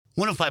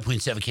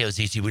105.7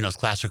 KOZC, Reno's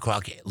Classic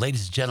Rock.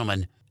 Ladies and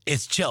gentlemen,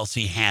 it's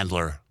Chelsea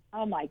Handler.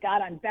 Oh my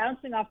God, I'm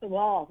bouncing off the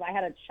walls. I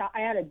had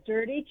a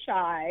dirty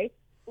chai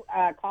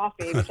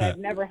coffee, which I've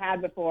never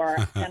had before,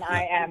 and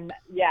I am,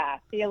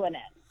 feeling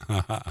it.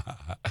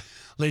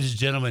 Ladies and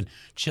gentlemen,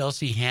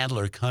 Chelsea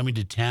Handler coming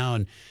to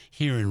town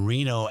here in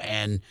Reno.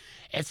 And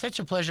it's such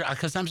a pleasure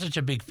because I'm such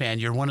a big fan.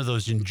 You're one of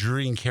those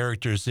enduring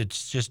characters.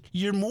 It's just,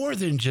 you're more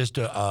than just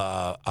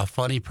a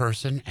funny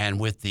person. And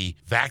with the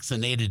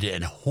Vaccinated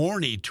and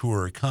Horny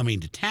tour coming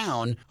to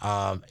town,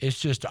 it's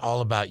just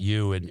all about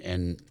you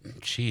and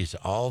geez,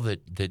 all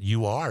that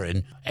you are.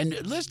 And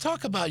let's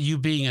talk about you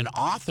being an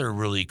author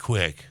really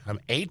quick.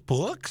 8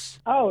 books?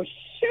 Oh,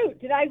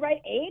 shoot. Did I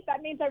write 8?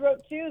 That means I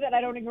wrote 2 that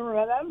I don't even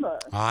remember.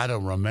 I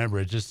don't remember.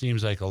 It just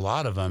seems like a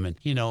lot of them. And,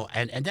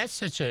 and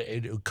that's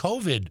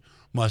COVID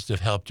must have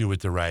helped you with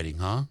the writing,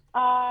 huh?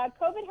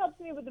 COVID helped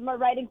me with my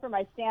writing for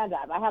my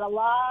stand-up. I had a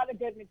lot of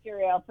good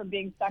material from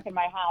being stuck in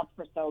my house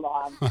for so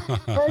long.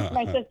 First,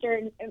 my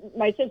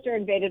sister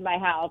invaded my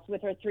house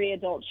with her 3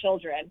 adult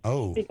children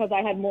because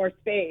I had more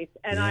space.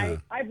 And Yeah.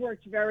 I've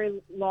worked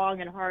very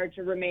long and hard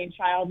to remain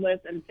childless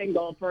and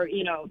single for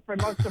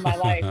most of my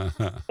life.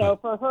 So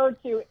for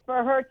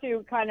her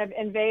to kind of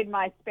invade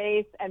my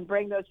space and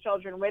bring those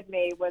children with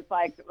me was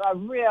like a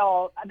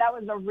real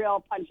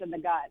punch in the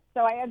gut.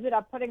 So I ended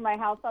up putting my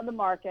house on the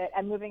market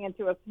and moving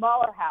into a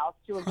smaller house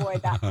to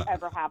avoid that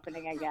ever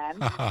happening again.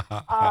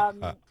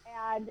 I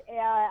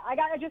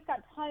just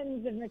got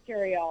tons of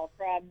material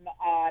from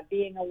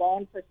being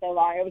alone for so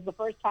long. It was the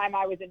first time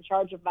I was in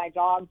charge of my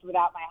dogs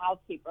without my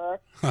housekeeper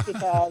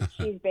because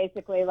she's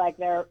basically like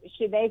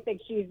they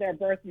think she's their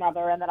birth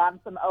mother and that I'm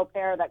some au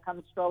pair that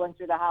comes strolling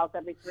through the house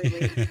every 3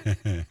 weeks.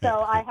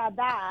 So I had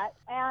that.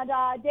 And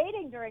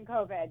dating during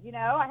COVID,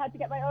 I had to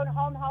get my own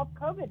home health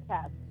COVID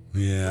test.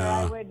 Yeah. Where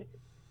I would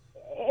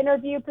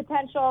interview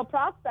potential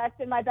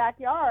prospects in my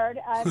backyard,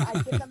 and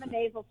I'd give them a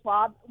nasal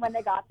swab when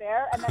they got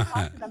there, and then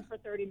talk to them for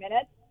 30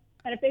 minutes.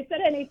 And if they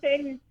said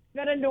anything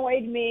that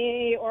annoyed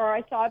me or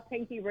I saw a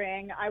pinky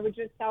ring, I would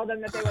just tell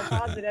them that they were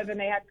positive and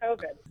they had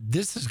COVID.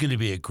 This is going to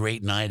be a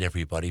great night,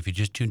 everybody. If you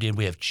just tuned in,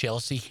 we have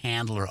Chelsea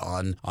Handler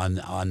on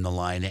the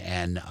line,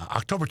 and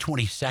October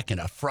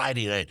 22nd, a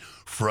Friday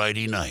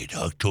night,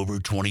 October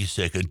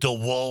 22nd. The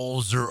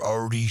walls are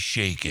already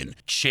shaking.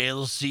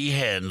 Chelsea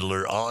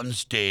Handler on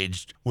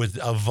stage with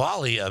a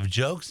volley of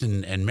jokes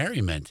and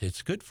merriment.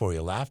 It's good for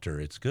you, laughter.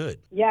 It's good.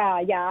 Yeah.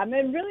 I'm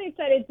really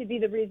excited to be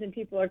the reason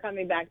people are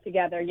coming back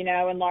together,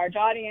 in large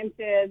audiences.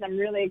 I'm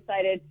really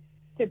excited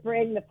to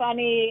bring the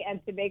funny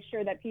and to make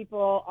sure that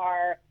people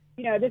are,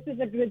 this is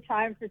a good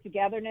time for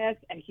togetherness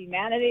and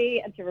humanity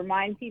and to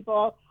remind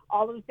people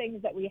all of the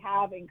things that we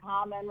have in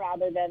common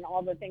rather than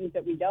all the things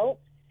that we don't.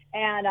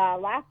 And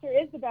laughter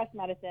is the best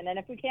medicine. And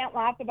if we can't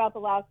laugh about the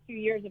last 2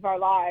 years of our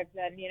lives,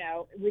 then,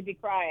 we'd be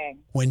crying.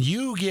 When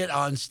you get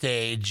on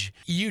stage,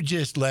 you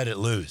just let it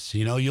loose.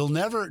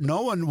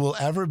 No one will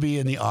ever be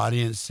in the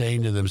audience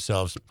saying to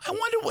themselves, I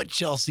wonder what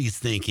Chelsea's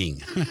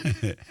thinking.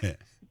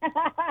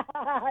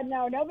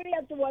 No, nobody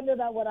has to wonder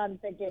about what I'm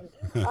thinking.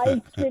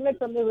 I scream it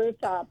from the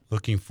rooftop.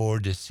 Looking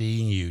forward to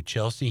seeing you,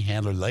 Chelsea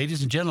Handler.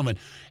 Ladies and gentlemen,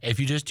 if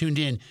you just tuned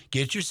in,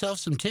 get yourself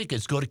some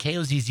tickets. Go to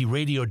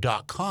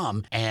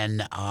KOZZradio.com,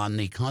 and on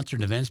the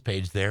concert events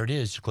page, there it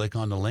is. Click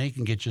on the link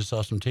and get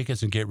yourself some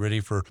tickets and get ready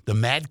for the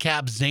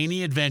madcap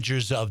zany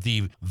adventures of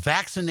the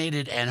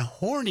Vaccinated and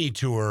Horny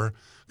tour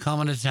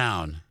coming to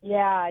town.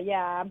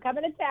 Yeah, I'm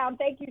coming to town.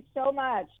 Thank you so much.